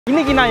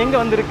இன்னைக்கு நான் எங்கே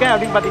வந்திருக்கேன்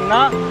அப்படின்னு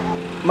பார்த்தீங்கன்னா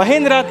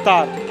மஹிந்திரா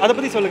தார். அதை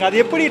பற்றி சொல்லுங்கள். அது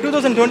எப்படி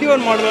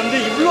 2021 மாடல் வந்து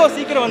இவ்வளோ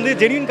சீக்கிரம் வந்து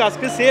ஜென்யூன்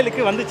காஸ்க்கு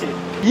சேலுக்கு வந்துச்சு?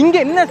 இங்கே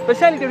என்ன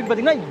ஸ்பெஷாலிட்டி அப்படின்னு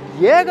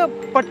பார்த்தீங்கன்னா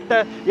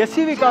ஏகப்பட்ட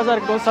எஸ்யூவி காசாக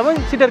இருக்கட்டும்,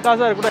 7 சீட்டர்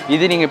காசாக இருக்கட்டும்.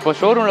 இது நீங்கள் இப்போ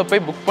ஷோரூமில்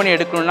போய் புக் பண்ணி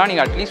எடுக்கணும்னா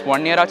நீங்கள் அட்லீஸ்ட்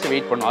 1 year ஆச்சு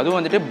வெயிட் பண்ணணும். அதுவும்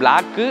வந்துட்டு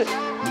block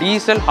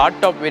diesel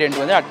hot top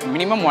variant வந்து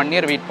மினிமம் 1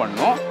 year வெயிட்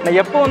பண்ணணும்.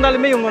 நான் எப்போ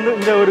வந்தாலுமே இவங்க வந்து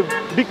இந்த ஒரு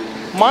பிக்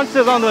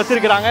மான்ஸ்டர் தான் வந்து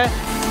வச்சுருக்கிறாங்க.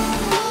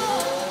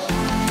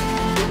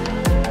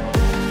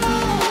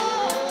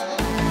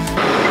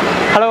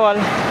 ஹலோ ஆல்,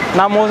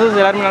 நான் மோசஸ்,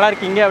 எல்லாருமே நல்லா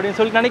இருக்கீங்க அப்படின்னு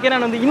சொல்லி நினைக்கிறேன்.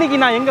 நான் வந்து இன்றைக்கி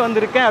நான் எங்கே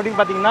வந்திருக்கேன் அப்படின்னு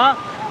பார்த்தீங்கன்னா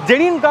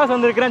ஜென்யூன் காஸ்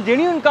வந்திருக்கிறேன்.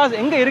 ஜென்யூன் காஸ்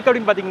எங்கே இருக்குது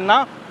அப்படின்னு பார்த்தீங்கன்னா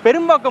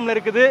பெரும்பாக்கம்ல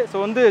இருக்குது. ஸோ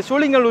வந்து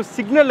சோழிங்கநல்லூர்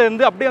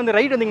சிக்னல்லேருந்து அப்படியே வந்து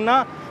ரைட் வந்தீங்கன்னா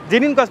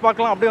ஜென்யூன் காஸ்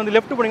பார்க்கலாம். அப்படியே வந்து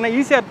லெஃப்ட் போனீங்கன்னா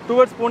ஈஸியாக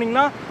டுவர்ட்ஸ்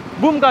போனீங்கன்னா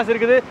பூம் காஸ்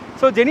இருக்குது.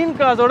 ஸோ ஜென்யூன்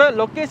காஸோட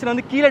லொக்கேஷன்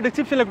வந்து கீழே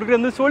டிஸ்கிரிப்ஷனில்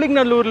கொடுக்குறது வந்து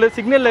சோழிங்கநல்லூரில்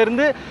சிக்னலில்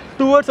இருந்து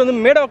டுவர்ட்ஸ் வந்து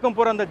மேடவாக்கம்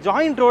போகிற அந்த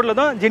ஜாயிண்ட் ரோட்டில்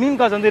தான் ஜென்யூன்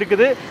காஸ் வந்து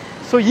இருக்குது.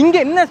 ஸோ இங்கே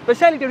என்ன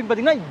ஸ்பெஷாலிட்டி அப்படின்னு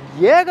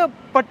பார்த்தீங்கன்னா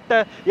ஏகப்பட்ட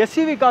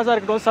எஸ்யூவி காசாக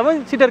இருக்கட்டும், 7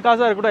 சீட்டர்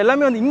காசாக இருக்கட்டும்,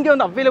 எல்லாமே வந்து இங்கே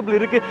வந்து அவைலபிள்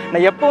இருக்குது.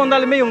 நான் எப்போ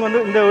வந்தாலுமே இவங்க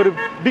வந்து இந்த ஒரு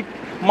பிக்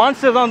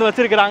மான்ஸ்டர் தான் வந்து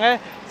வச்சுருக்கிறாங்க.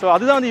 ஸோ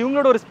அதுதான் வந்து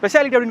இவங்களோட ஒரு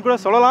ஸ்பெஷாலிட்டி அப்படின்னு கூட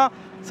சொல்லலாம்.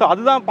 ஸோ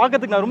அதுதான்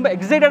பார்க்கறதுக்கு நான் ரொம்ப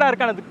எக்ஸைட்டடாக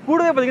இருக்கேன். அது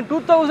கூடவே பார்த்தீங்கன்னா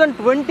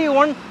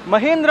 2021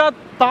 மஹிந்திரா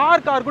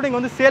தார் கார் கூட இங்கே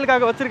வந்து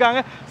சேலுக்காக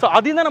வச்சுருக்காங்க. ஸோ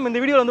அதையும் தான் நம்ம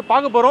இந்த வீடியோவில் வந்து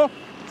பார்க்க போகிறோம்.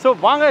 ஸோ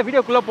வாங்க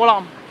வீடியோக்குள்ளே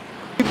போகலாம்.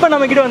 இப்போ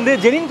நம்மக்கிட்ட வந்து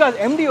genuine cos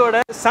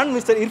எம்டியோட Sun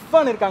mister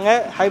Irfan இருக்காங்க.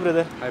 Hi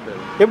brother. ஹாய்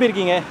பிரதர், எப்படி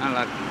இருக்கீங்க?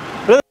 நல்லா இருக்கு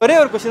பிரதர். ஒரே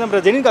ஒரு கொஸ்டின் தான்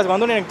பிரதர். ஜென்யூன் காஸ்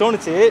வந்தோன்னு எனக்கு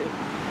தோணுச்சு,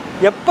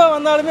 எப்போ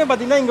வந்தாலுமே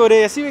பார்த்தீங்கன்னா இங்கே ஒரு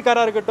எஸ்யூவி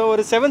காராக இருக்கட்டும்,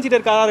 ஒரு 7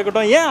 சீட்டர் காராக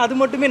இருக்கட்டும், ஏன் அது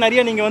மட்டுமே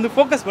நிறைய நீங்கள் வந்து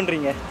ஃபோக்கஸ்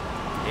பண்ணுறீங்க?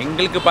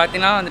 எங்களுக்கு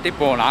பார்த்தீங்கன்னா வந்துட்டு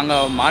இப்போது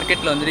நாங்கள்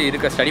மார்க்கெட்டில் வந்துட்டு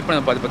இருக்க ஸ்டடி பண்ண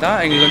பார்த்தா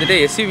எங்களுக்கு வந்துட்டு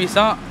எஸ்யூவிஸ்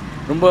தான்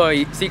ரொம்ப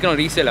சீக்கிரம்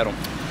ரீசேல் ஆகும்.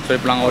 ஸோ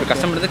இப்போ நாங்கள் ஒரு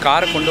கஸ்டமர் வந்து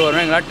காரை கொண்டு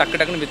வரோம், எங்களால்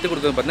டக்குன்னு விற்று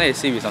கொடுத்தது பார்த்தீங்கன்னா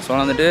எஸ்யூவிஸ் தான். ஸோ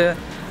வந்துட்டு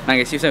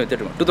நாங்கள் எஸ்யூவிஸ் தான்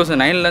விற்றுருக்கோம்.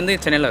 2009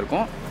 சென்னையில்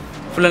இருக்கும்.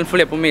 ஃபுல் அண்ட்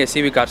ஃபுல் எப்பவுமே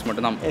எஸ்யூவி கார்ஸ்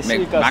மட்டும் தான்,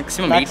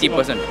 மேக்ஸிமம்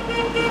 80%.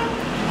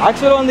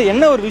 ஆக்சுவலாக வந்து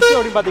என்ன ஒரு விஷயம்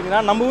அப்படின்னு பார்த்தீங்கன்னா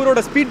நம்ம ஊரோட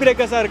ஸ்பீட்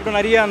பிரேக்கர்ஸாக இருக்கட்டும்,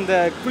 நிறைய அந்த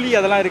குழி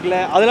அதெல்லாம் இருக்குல்ல,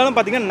 அதெல்லாம்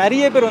பார்த்தீங்கன்னா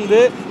நிறைய பேர் வந்து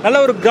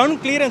நல்ல ஒரு கிரவுண்ட்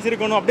கிளியரன்ஸ்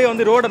இருக்கணும், அப்படியே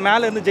வந்து ரோட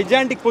மேலே இருந்து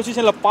ஜெஜாண்டிக்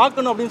பொசிஷனில்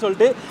பார்க்கணும் அப்படின்னு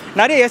சொல்லிட்டு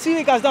நிறைய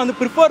எஸ்யூவி காஸ் தான் வந்து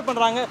ப்ரிஃபர்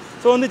பண்ணுறாங்க.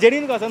 ஸோ வந்து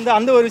ஜென்யூன் காஸ் வந்து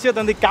அந்த ஒரு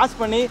விஷயத்தை வந்து கேட்ச்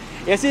பண்ணி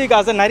எஸ்யூவி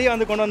காசை நிறைய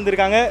வந்து கொண்டு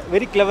வந்திருக்காங்க.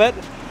 Very clever.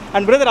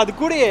 அண்ட் பிரதர், அது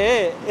கூடயே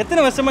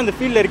எத்தனை வருஷமாக இந்த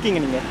ஃபீல்டில்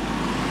இருக்கீங்க நீங்கள்?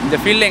 இந்த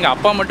ஃபீல்டில் எங்கள்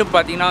அப்பா மட்டும்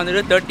பார்த்தீங்கன்னா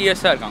வந்துட்டு 30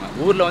 years இருக்காங்க.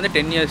 ஊரில் வந்து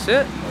 10 years,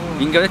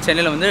 இங்கே வந்து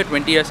சென்னையில் வந்து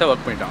 20 years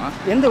ஒர்க் பண்ணிட்டாங்க.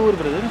 எந்த ஊர்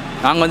பிரதர்?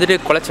 நாங்கள் வந்துட்டு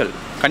குளச்சல்,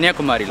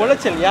 கன்னியாகுமரி.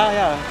 குளச்சல், யா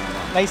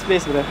நைஸ்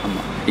பிளேஸ் பிரதர்.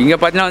 ஆமாம், இங்கே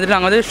பார்த்தீங்கன்னா வந்துட்டு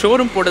நாங்கள் வந்து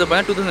ஷோரூம் போட்டது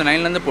பார்த்தீங்கன்னா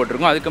 2009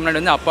 போட்டிருக்கோம். அதுக்கு முன்னாடி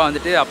வந்து அப்பா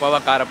வந்துட்டு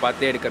அப்பாவாக காரை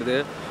பார்த்து எடுக்கிறது.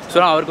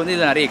 ஸோ அவருக்கு வந்து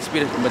இது நிறைய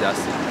எக்ஸ்பீரியன்ஸ் ரொம்ப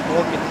ஜாஸ்தி.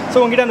 ஓகே. ஸோ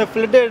உங்ககிட்ட அந்த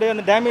ஃப்ளட்டட்,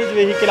 அந்த டேமேஜ்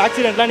வெஹிக்கிள்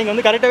ஆக்சிடென்ட்லாம் நீங்கள்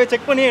வந்து கரெக்டாகவே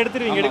செக் பண்ணி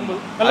எடுத்துருவீங்க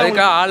எடுக்கும்போது?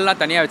 அதுக்காக ஆள்லாம்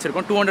தனியாக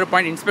வச்சுருக்கோம். 200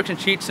 point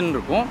இன்ஸ்பெக்ஷன் ஷீட்ஸ்ன்னு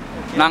இருக்கும்.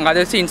 நாங்கள்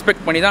அதை வச்சு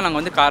இன்ஸ்பெக்ட் பண்ணி தான்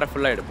நாங்கள் வந்து காரை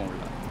ஃபுல்லாக எடுப்போம்.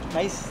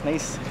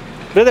 Nice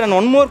brother. And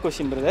one more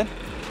question brother.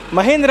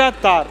 Mahindra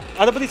தார்,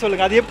 அதை பற்றி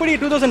சொல்லுங்கள். அது எப்படி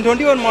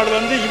 2021 மாடல்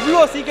வந்து இவ்வளோ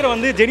சீக்கிரம்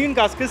வந்து ஜென்யூன்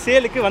காஸ்க்கு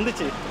சேலுக்கு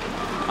வந்துச்சு?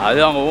 அது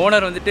அவங்க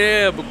ஓனர் வந்துட்டு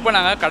புக்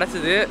பண்ணாங்க,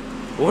 கிடச்சிது,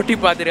 ஓட்டி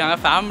பார்த்துருக்காங்க.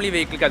 ஃபேமிலி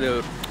வெஹிக்கிளுக்கு அது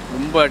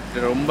ரொம்ப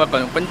ரொம்ப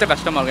கொஞ்சம்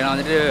கஷ்டமாக இருக்கும். ஏன்னா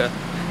வந்துட்டு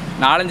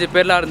 4-5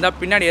 பேர்லாம் இருந்தால்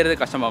பின்னாடி ஏறது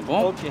கஷ்டமாக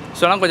இருக்கும். ஓகே.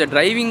 ஸோ அதெல்லாம் கொஞ்சம்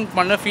டிரைவிங்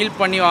பண்ண ஃபீல்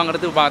பண்ணி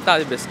வாங்குறது பார்த்தா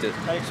அது பெஸ்ட்டு.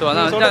 ஸோ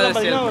அதான்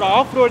வந்து ஒரு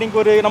ஆஃப் ரோடிங்,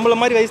 ஒரு நம்மள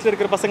மாதிரி வயசில்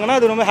இருக்கிற பசங்கன்னா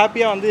அது ரொம்ப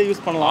ஹாப்பியாக வந்து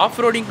யூஸ் பண்ணுவோம். ஆஃப்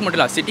ரோடிங்க்கு மட்டும்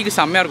இல்லை, சிட்டிக்கு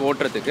செம்மையாக இருக்கும்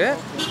ஓட்டுறதுக்கு.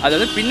 அது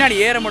வந்து பின்னாடி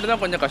ஏற மட்டும்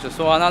தான் கொஞ்சம் கஷ்டம்.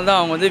 ஸோ அதனால தான்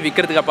அவங்க வந்து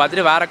விற்கிறதுக்கு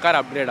பார்த்துட்டு வேறு கார்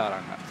அப்கிரேட்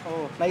ஆகிறாங்க.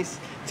 ஓ நைஸ்.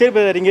 சரி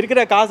பிரதர், இங்கே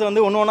இருக்கிற காசை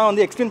வந்து ஒன்று ஒன்றா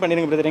வந்து எக்ஸ்பிளைன்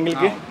பண்ணிடுங்க பிரதர்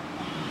எங்களுக்கு.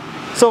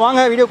 ஸோ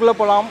வாங்க வீடியோக்குள்ளே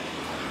போகலாம்.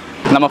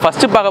 நம்ம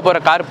ஃபஸ்ட்டு பார்க்க போகிற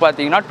கார்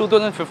பார்த்தீங்கன்னா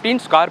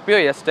 2015 ஸ்கார்பியோ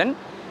S10.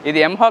 இது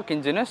mHawk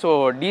engine, so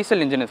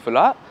diesel engine இது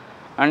ஃபுல்லாக.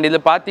 அண்ட்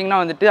இதில் பார்த்தீங்கன்னா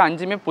வந்துட்டு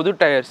 5மே புது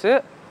tyres,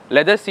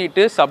 leather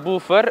seat,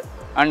 subwoofer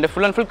and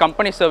full and full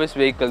company service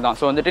vehicle தான்.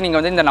 ஸோ வந்துட்டு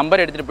நீங்கள் வந்து இந்த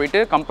நம்பர் எடுத்துகிட்டு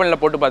போயிட்டு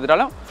கம்பெனியில் போட்டு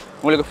பார்த்துட்டாலும்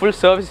உங்களுக்கு ஃபுல்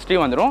சர்வீஸ் ஹிஸ்ட்ரி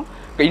வந்துடும்.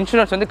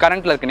 இன்சூரன்ஸ் வந்து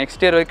கரண்ட்டில் இருக்குது,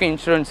 நெக்ஸ்ட் இயர் வரைக்கும்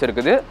இன்சூரன்ஸ்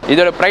இருக்குது.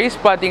 இதோட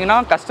ப்ரைஸ் பார்த்தீங்கன்னா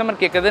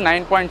கஸ்டமர் கேட்குறது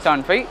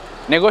 9.75,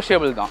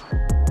 நெகோஷியபிள் தான்.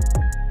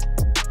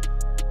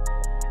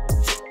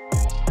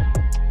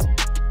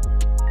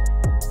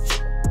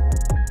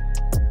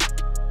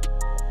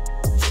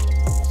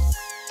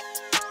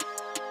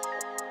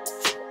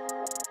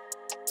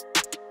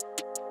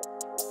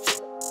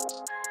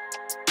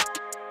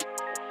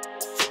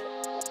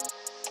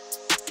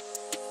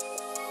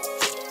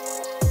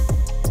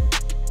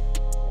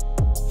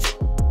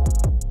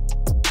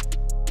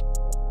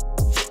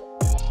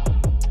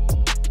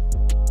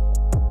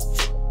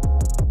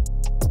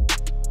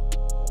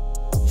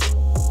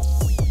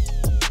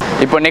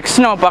 இப்போ நெக்ஸ்ட்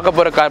நம்ம பார்க்க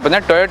போகிற கார்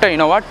பார்த்தீங்கன்னா Toyota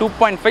Innova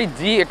 2.5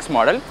 GX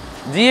model.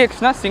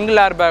 GXனால் single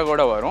ஏர்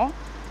பேக்கோடு வரும்.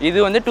 இது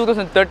வந்து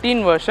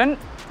 2013 வெர்ஷன்.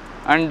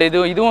 அண்ட்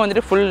இதுவும்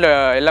வந்துட்டு ஃபுல்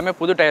எல்லாமே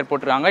புது டயர்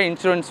போட்டுருக்காங்க.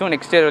 இன்சூரன்ஸும்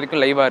நெக்ஸ்ட் இயர்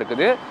வரைக்கும் லைவாக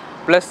இருக்குது.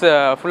 ப்ளஸ்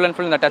ஃபுல் அண்ட்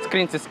ஃபுல் இந்த டச்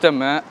ஸ்க்ரீன்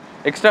சிஸ்டமு,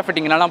 எக்ஸ்ட்ரா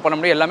ஃபிட்டிங்லாம் பண்ண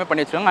முடியும், எல்லாமே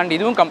பண்ணி வச்சுருக்காங்க. அண்ட்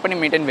இதுவும் கம்பெனி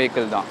மெயின்டைன்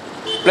வெஹிக்கிள் தான்.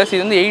 ப்ளஸ்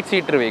இது வந்து 8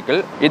 சீட்டர்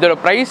வெஹிக்கிள். இதோட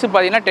ப்ரைஸ்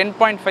பார்த்தீங்கன்னா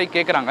 10.5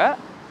 கேட்குறாங்க.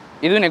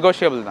 இதுவும்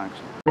நெகோஷியபிள் தான்.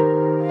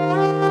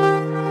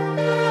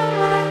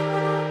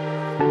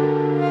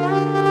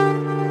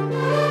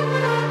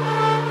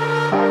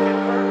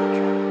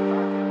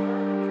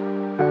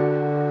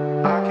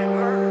 I can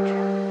hurt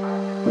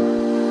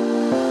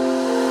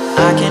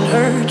can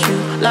hurt you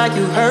like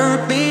you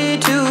hurt me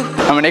too.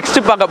 நம்ம நெக்ஸ்ட்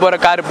பார்க்க போகிற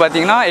கார்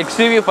பார்த்தீங்கன்னா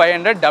XUV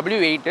 500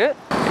 W8.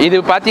 இது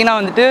பார்த்தீங்கன்னா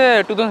வந்துட்டு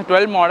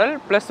 2012 மாடல்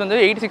ப்ளஸ் வந்து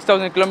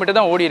 86,000 கிலோமீட்டர்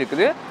தான் ஓடி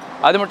இருக்குது.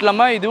 அது மட்டும்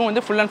இல்லாமல் இதுவும்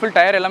வந்து ஃபுல் அண்ட் ஃபுல்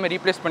டயர் எல்லாமே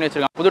ரீப்ளேஸ் பண்ணி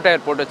வச்சிருக்காங்க, புது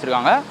டயர் போட்டு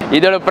வச்சிருக்காங்க.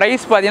 இதோட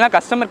ப்ரைஸ் பார்த்தீங்கன்னா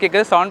கஸ்டமர்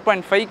கேட்குறது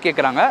 7.5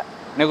 கேட்குறாங்க,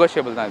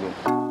 நெகோஷியபிள் தான் இதுவும்.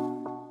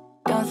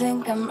 Don't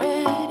think I'm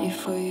ready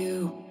for you.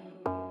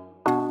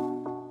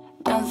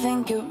 Don't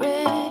think you're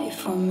ready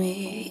for me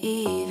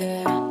either.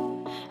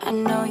 I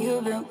know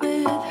you've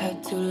been with her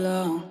too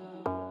long.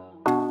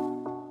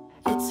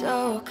 It's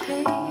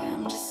okay,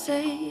 I'm just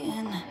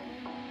saying.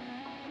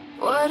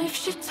 What if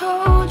she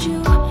told you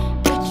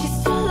that she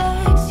still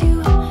likes you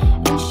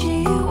and she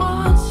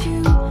wants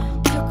you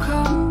to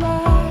come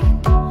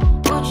back?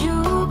 Would you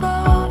go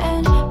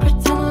and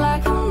pretend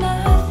like I'm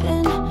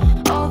nothing,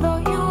 although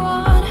you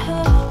want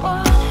her,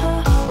 want her,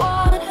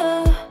 want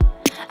her?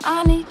 I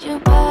need you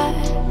back,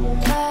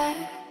 back,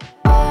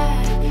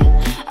 back.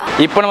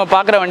 இப்போ நம்ம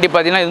பார்க்குற வண்டி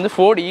பார்த்தீங்கன்னா இது வந்து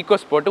Ford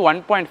EcoSport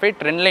 1.5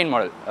 trend line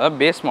model, அதாவது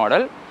base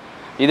model.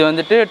 இது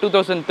வந்துட்டு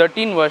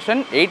 2013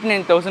 வெர்ஷன்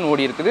 89,000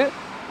 ஓடி இருக்குது.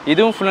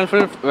 இதுவும் full and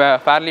full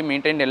fairly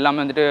maintain, எல்லாமே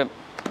வந்துட்டு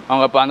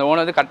அவங்க இப்போ அந்த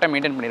ஓனர் வந்து கரெக்டாக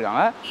மெயின்டைன்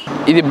பண்ணியிருக்காங்க.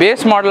 இது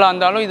பேஸ் மாடலாக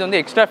இருந்தாலும் இது வந்து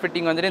எக்ஸ்ட்ரா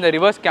ஃபிட்டிங் வந்துட்டு இந்த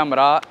ரிவர்ஸ்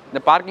கேமரா,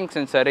 இந்த பார்க்கிங்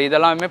சென்சர்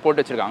இதெல்லாமே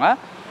போட்டு வச்சுருக்காங்க.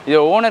 இது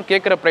ஓனர்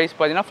கேட்குற ப்ரைஸ்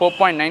பார்த்தீங்கன்னா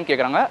 4.9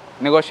 கேட்குறாங்க,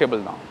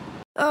 நெகோஷியபிள் தான்.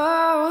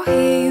 Oh,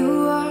 here you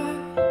are,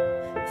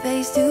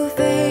 face to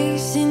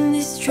face in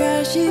this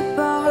trashy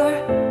bar.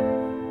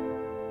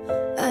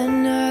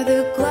 Another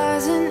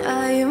glass and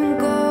I am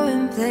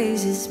going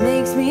places,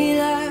 makes me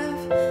laugh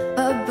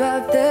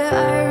about the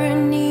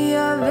irony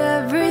of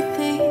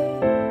everything.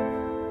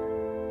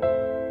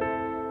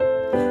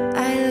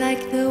 I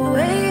like the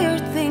way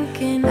you're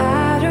thinking,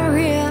 I don't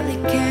really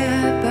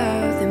care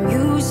about the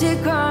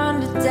music on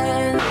the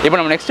dance. இப்போ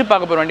நம்ம next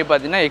பார்க்க போகிற வண்டி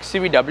பார்த்தீங்கன்னா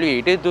XUV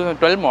W8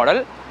 2012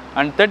 model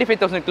and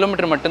 35,000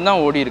 kilometre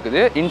மட்டும்தான் ஓடி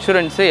இருக்குது.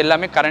 Insurance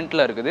எல்லாமே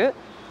கரண்ட்டில் இருக்குது.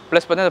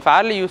 ப்ளஸ் பார்த்தீங்கன்னா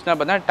ஃபேர்லி யூஸ்னால்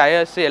பார்த்தீங்கன்னா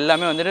டயர்ஸ்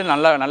எல்லாமே வந்துட்டு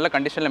நல்ல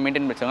கண்டிஷனில்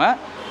மெயின்டைன் பண்ணிச்சாங்க.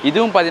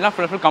 இதுவும் பார்த்தீங்கன்னா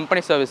ஃபுல்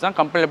கம்பெனி சர்வீஸ் தான்.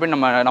 கம்பெனியில் போய்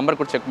நம்ம நம்பர்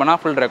கூட செக் பண்ணால்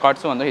ஃபுல்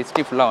ரெக்கார்ட்ஸும் வந்து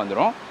ஹிஸ்ட்ரி ஃபுல்லாக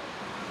வந்துடும்.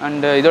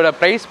 அண்ட் இதோட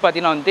ப்ரைஸ்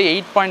பார்த்தீங்கன்னா வந்துட்டு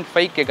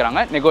 8.5 கேட்குறாங்க,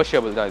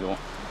 நெகோஷியபிள் தான்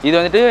இதுவும். இது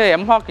வந்துட்டு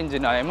எம்ஹாக்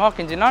இன்ஜினா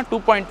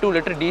 2.2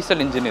 லிட்டர்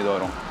டீசல் இன்ஜின் இது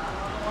வரும்.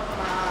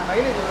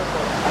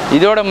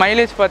 இதோட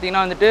மைலேஜ்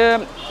பார்த்தீங்கன்னா வந்துட்டு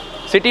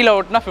சிட்டியில்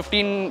ஓட்டினா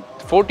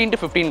 14 to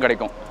 15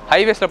 கிடைக்கும்.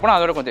 ஹைவேஸில் போனால்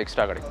அதோட கொஞ்சம்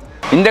எக்ஸ்ட்ரா கிடைக்கும்.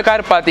 இந்த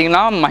கார்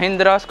பார்த்தீங்கன்னா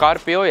Mahindra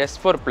Scorpio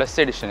S4 plus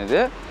edition. இது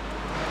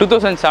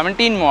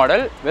 2017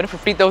 மாடல், வெறும்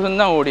 50,000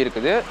 தான் ஓடி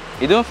இருக்குது.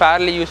 இதுவும்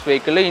fairly use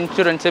vehicle,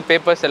 insurance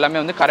papers எல்லாமே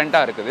வந்து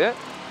கரண்ட்டாக இருக்குது.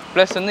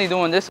 ப்ளஸ் வந்து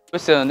இதுவும் வந்து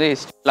சர்வீஸ் வந்து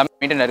எல்லாமே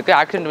மெயின்டைன் இருக்குது.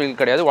 ஆக்சிடென்ட்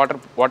வெஹிக்கிள் கிடையாது,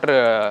 வாட்டர்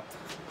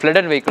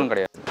ஃப்ளட்டட் வெஹிக்கிளும்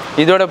கிடையாது.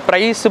 இதோட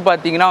ப்ரைஸ்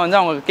பார்த்தீங்கன்னா வந்து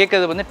அவங்க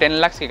கேட்குறது வந்து 10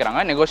 lakhs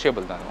கேட்குறாங்க,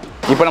 நெகோஷியபிள் தான்.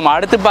 இப்போ நம்ம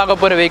அடுத்து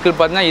பார்க்க போகிற வெஹிக்கிள்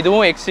பார்த்தீங்கன்னா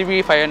இதுவும் XUV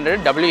 500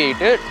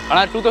 W8,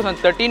 ஆனால்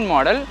 2013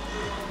 மாடல்,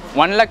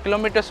 1 lakh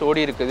கிலோமீட்டர்ஸ்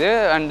ஓடி இருக்குது.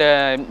 அண்டு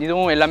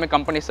இதுவும் எல்லாமே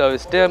கம்பெனி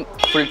சர்வீஸ்ட்டு,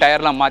 ஃபுல்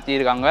டயர்லாம்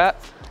மாற்றிருக்காங்க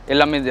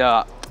எல்லாமே. இது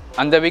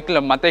அந்த வெஹிக்கிள்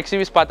மற்ற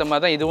XUVs பார்த்த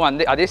மாதிரி தான் இதுவும்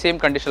அதே சேம்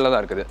கண்டிஷனில்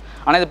தான் இருக்குது.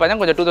 ஆனால் இது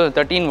பார்த்தீங்கன்னா கொஞ்சம்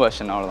 2013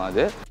 வெர்ஷன் அவ்வளோதான்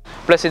அது.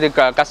 ப்ளஸ் இது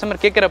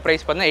கஸ்டமர் கேட்குற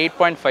ப்ரைஸ் பார்த்தீங்கன்னா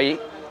 8.5,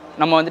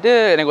 நம்ம வந்துட்டு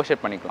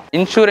நெகோஷியேட் பண்ணிக்கலாம்.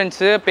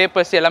 இன்சூரன்ஸு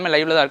பேப்பர்ஸ் எல்லாமே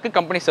லைவில் தான் இருக்குது,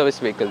 கம்பெனி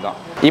சர்வீஸ் வெஹிக்கிள் தான்.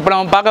 இப்போ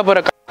நம்ம பார்க்க போகிற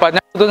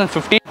பார்த்தீங்கன்னா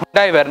 2015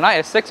 Hyundai Verna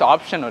SX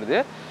ஆப்ஷன் வருது.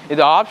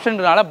 இது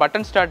ஆப்ஷன்றனால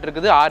பட்டன் ஸ்டார்ட்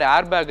இருக்குது, 6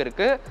 ஏர் பேக்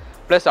இருக்குது,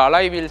 plus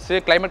alloy wheels,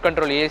 climate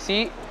control AC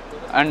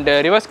and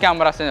reverse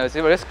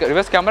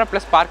camera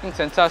plus parking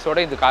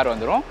சென்சார்ஸோட இது கார்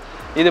வந்துடும்.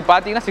 இது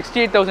பார்த்தீங்கன்னா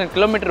 68,000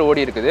 கிலோமீட்டர்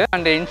ஓடி இருக்குது.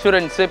 அண்ட்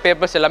இன்சூரன்ஸு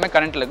பேப்பர்ஸ் எல்லாமே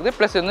கரண்ட்டில் இருக்குது.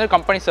 ப்ளஸ் இது வந்து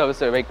கம்பெனி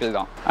சர்வீஸ் வெஹிக்கிள்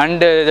தான்.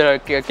 அண்டு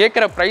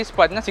கேட்குற ப்ரைஸ்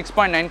பார்த்தீங்கன்னா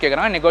 6.9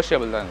 கேட்குறாங்க,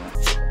 நெகோஷியபிள் தான்.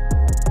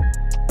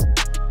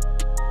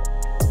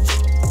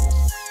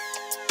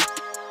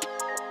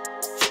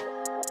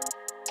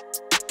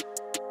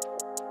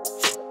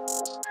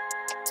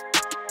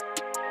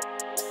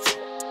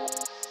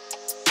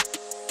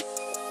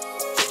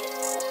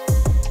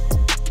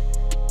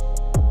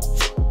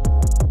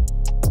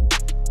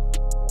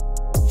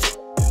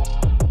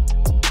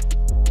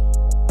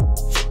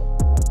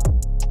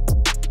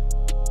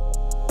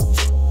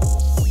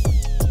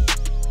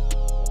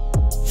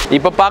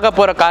 இப்போ பார்க்க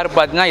போகிற கார்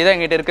பார்த்தீங்கன்னா இதான்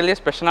எங்கிட்ட இருக்கிறதுலே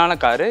ஸ்பெஷலான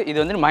காரு. இது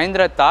வந்து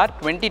மஹிந்திரா தார்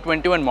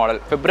 2021 மாடல்,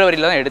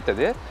 ஃபெப்ரவரியில் தான்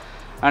எடுத்தது.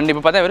 அண்ட்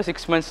இப்போ பார்த்தா வெறும்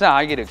 6 months தான்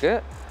ஆகியிருக்கு.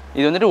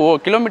 இது வந்துட்டு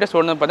கிலோமீட்டர்ஸ்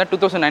ஓடுனது பார்த்தா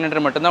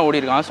 2,900 மட்டும்தான்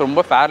ஓடி இருக்காங்க. ஸோ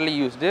ரொம்ப ஃபேர்லி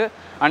யூஸ்டு.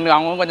 அண்ட்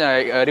அவங்க கொஞ்சம்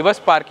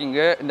ரிவர்ஸ்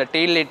பார்க்கிங்கு, இந்த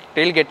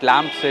டெயில்கேட்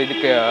லேம்ப்ஸ்,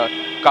 இதுக்கு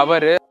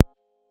கவரு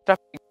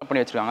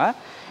பண்ணி வச்சுருக்காங்க.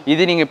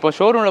 இது நீங்கள் இப்போ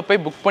ஷோரூமில்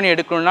போய் புக் பண்ணி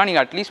எடுக்கணும்னா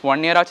நீங்கள் அட்லீஸ்ட்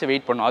 1 year ஆச்சு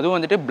வெயிட் பண்ணணும். அதுவும்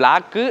வந்துட்டு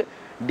block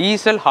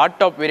diesel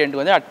hot top variant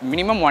வந்து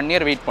மினிமம் 1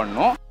 year வெயிட்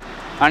பண்ணணும்.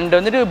 அண்ட்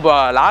வந்துட்டு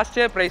லாஸ்ட்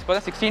இயர் ப்ரைஸ்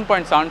பார்த்தா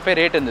 16.75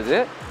 ரேட் இருந்தது.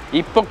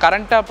 இப்போ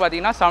கரண்ட்டாக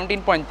பார்த்தீங்கன்னா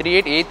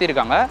 17.38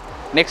 ஏற்றிருக்காங்க.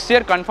 நெக்ஸ்ட்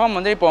இயர் கன்ஃபார்ம்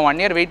வந்து இப்போ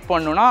 1 year வெயிட்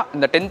பண்ணணுன்னா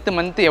இந்த 10th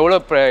month எவ்வளோ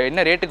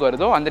என்ன ரேட்டுக்கு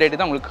வருதோ அந்த ரேட்டு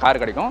தான் உங்களுக்கு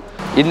கார் கிடைக்கும்.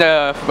 இந்த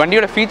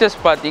வண்டியோட ஃபீச்சர்ஸ்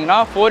பார்த்தீங்கன்னா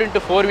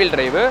 4x4 wheel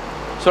drive.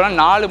 So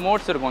 4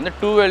 modes இருக்கும். வந்து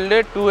 2L,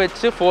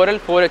 2H, 4L,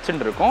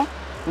 4Hன்னு இருக்கும்.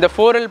 இந்த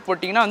 4L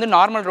போட்டிங்கன்னா வந்து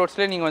நார்மல்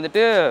ரோட்ஸ்லேயே நீங்கள்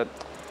வந்துட்டு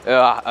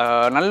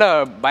நல்ல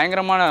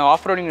பயங்கரமான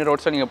ஆஃப் ரோடிங்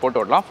ரோட்ஸை நீங்கள் போட்டு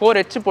ஓட்டலாம்.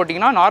 4H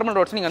போட்டிங்கன்னா நார்மல்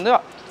ரோட்ஸ் நீங்கள் வந்து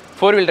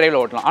 4-wheel டிரைவில்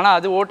ஓட்டலாம். ஆனால்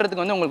அது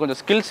ஓட்டுறதுக்கு வந்து உங்களுக்கு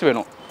கொஞ்சம் ஸ்கில்ஸ்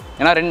வேணும்.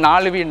 ஏன்னா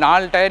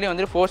 4 டயர்லையும்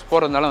வந்து ஃபோர்ஸ்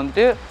போகிறதுனால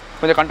வந்துட்டு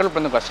கொஞ்சம் கண்ட்ரோல்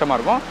பண்ண கஷ்டமாக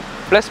இருக்கும்.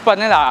 ப்ளஸ்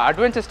பார்த்தீங்கன்னா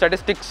அட்வென்ச்சர்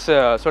ஸ்டாட்டிஸ்டிக்ஸ்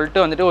சொல்லிட்டு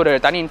வந்துட்டு ஒரு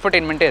தனி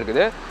இன்ஃபர்டெயின்மெண்ட்டே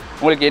இருக்குது.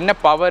 உங்களுக்கு என்ன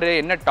பவரு,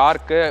 என்ன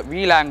டார்க்கு,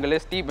 வீல் ஆங்கிள்,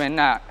 ஸ்டீப்,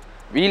 என்ன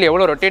வீல்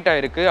எவ்வளோ ரொட்டேட்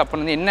ஆகிருக்கு,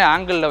 அப்புறம் வந்து என்ன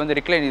ஆங்கிளில் வந்து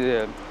ரிக்ளைன், இது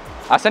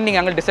அசெண்டிங்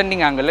ஆங்கிள்,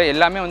 டிசெண்டிங் ஆங்கிள்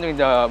எல்லாமே வந்து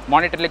இந்த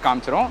மானிட்டர்லேயே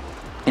காமிச்சிரும்.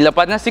 இதில்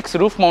பார்த்தீங்கன்னா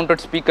 6 ரூஃப்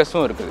மவுண்டட்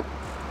ஸ்பீக்கர்ஸும் இருக்குது.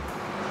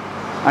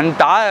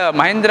 அண்ட்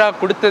மஹிந்திரா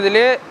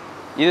கொடுத்ததுலே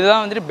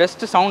இதுதான் வந்துட்டு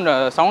பெஸ்ட்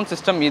சவுண்ட்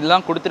சிஸ்டம்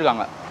இதெல்லாம்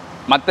கொடுத்துருக்காங்க.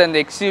 மற்ற இந்த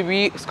எக்ஸ்யூவி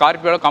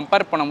ஸ்கார்பியோட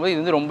கம்பேர் பண்ணும்போது இது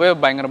வந்து ரொம்பவே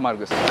பயங்கரமாக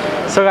இருக்குது.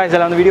 ஸோ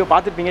இதில் வந்து வீடியோ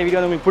பார்த்துருப்பீங்க. வீடியோ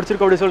வந்து உங்களுக்கு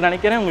பிடிச்சிருக்கும் அப்படின்னு சொல்லி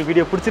நினைக்கிறேன். உங்களுக்கு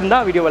வீடியோ பிடிச்சிருந்தா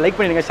வீடியோவை லைக்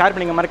பண்ணிடுங்க, ஷேர்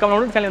பண்ணிங்க, மறக்காம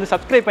சேனல் வந்து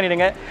சப்ஸ்கிரைப்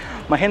பண்ணிடுங்க.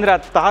 மஹிந்திரா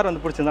தார்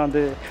வந்து பிடிச்சிருந்தா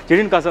வந்து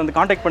ஜெனியூன் காசை வந்து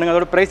காண்டாக்ட் பண்ணுங்கள்.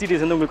 அதோட ப்ரைஸ்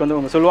டீடைல்ஸ் வந்து உங்களுக்கு வந்து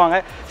அவங்க சொல்லுவாங்க.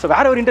 ஸோ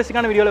வேறு ஒரு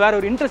இன்ட்ரெஸ்டிங்கான வீடியோவில் வேறு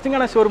ஒரு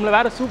இன்ட்ரெஸ்டிங்கான ஷோரூமில்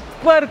வேறு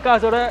சூப்பர்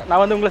காசோட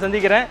நான் வந்து உங்களை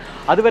சந்திக்கிறேன்.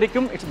 அது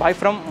வரைக்கும் it's by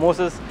from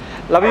Moses.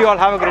 Love you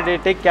all, have a great day,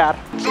 take care,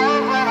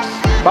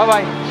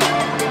 bye.